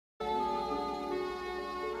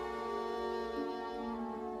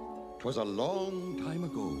'Twas a long time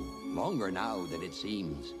ago, longer now than it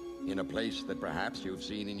seems, in a place that perhaps you've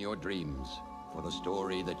seen in your dreams. For the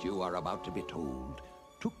story that you are about to be told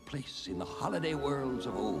took place in the holiday worlds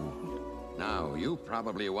of old. Now, you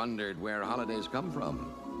probably wondered where holidays come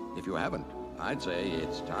from. If you haven't, I'd say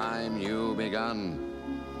it's time you begun.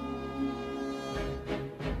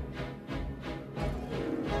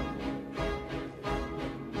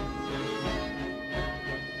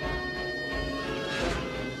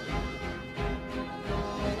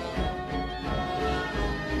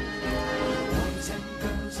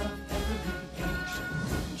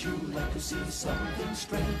 See something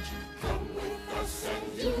strange. Come with us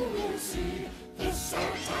and you will see. This our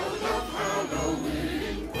town of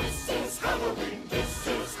Halloween. This is Halloween. This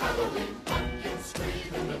is Halloween. Pumpkins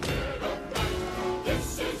scream in the dead of night.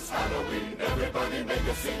 This is Halloween. Everybody make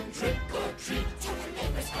a scene. Trick or treat. Tell the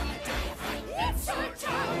neighbors gonna die of fright. It's our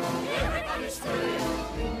town. Everybody scream.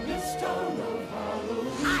 In this town of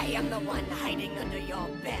Halloween. I am the one hiding under your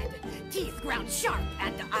bed. Teeth ground sharp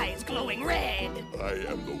and eyes glowing red. I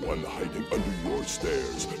am the one hiding under your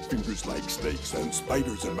stairs. Fingers like snakes and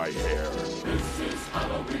spiders in my hair. This is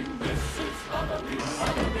Halloween, this is Halloween,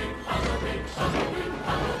 Halloween, Halloween, Halloween,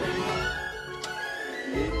 Halloween.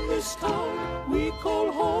 In this town we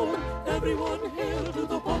call home. Everyone hail to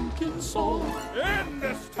the pumpkin song. In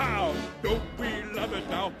this town, don't we love it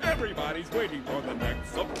now? Everybody's waiting for the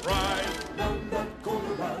next surprise. Round that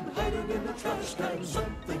corner, round, hiding in the trash can.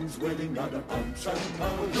 Something's waiting on a punch and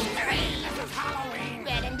pound. This is Halloween.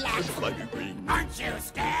 Red and black. And slimy green. Aren't you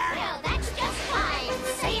scared? Well, that's just fine.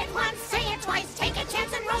 Say it once, say it twice. Take a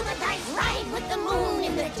chance and roll the dice. Ride with the moon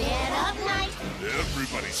in the dead of night.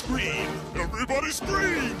 Everybody scream! Everybody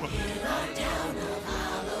scream! In our town of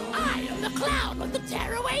Halloween. I am the clown with the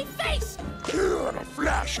tearaway face. Here in a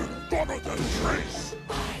flash and gone than trace.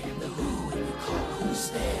 I am the who and you call who's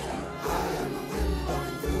there. I am the wind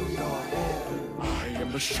blowing through your hair. I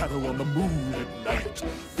am the shadow on the moon at night,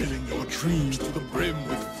 filling your dreams to the brim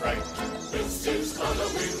with fright. This is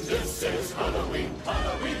Halloween, this is Halloween,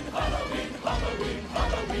 Halloween, Halloween, Halloween,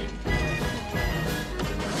 Halloween.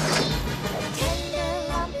 Tender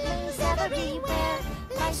rumblings everywhere.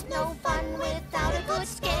 Life's no fun without a good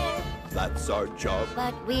scare. That's our job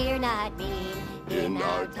But we're not mean in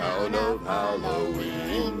our town of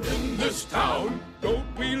Halloween. In this town, don't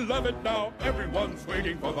we love it now? Everyone's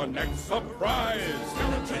waiting for the next surprise.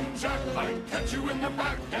 Skeleton Jack might catch you in the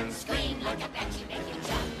back and Scream like a banshee, make you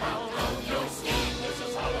jump out out your skin. This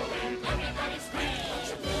is Halloween, everybody scream. Won't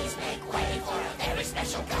you please make way for a very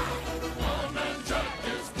special guy? One man Jack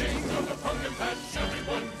is king of the pumpkin patch.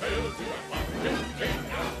 Everyone hail to the pumpkin king.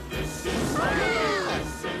 This is Halloween,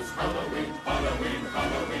 this is Halloween, Halloween,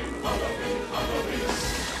 Halloween, Halloween, Halloween.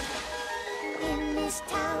 In this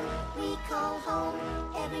town we call home.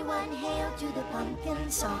 Everyone hail to the pumpkin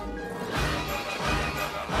song.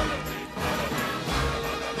 Halloween, Halloween.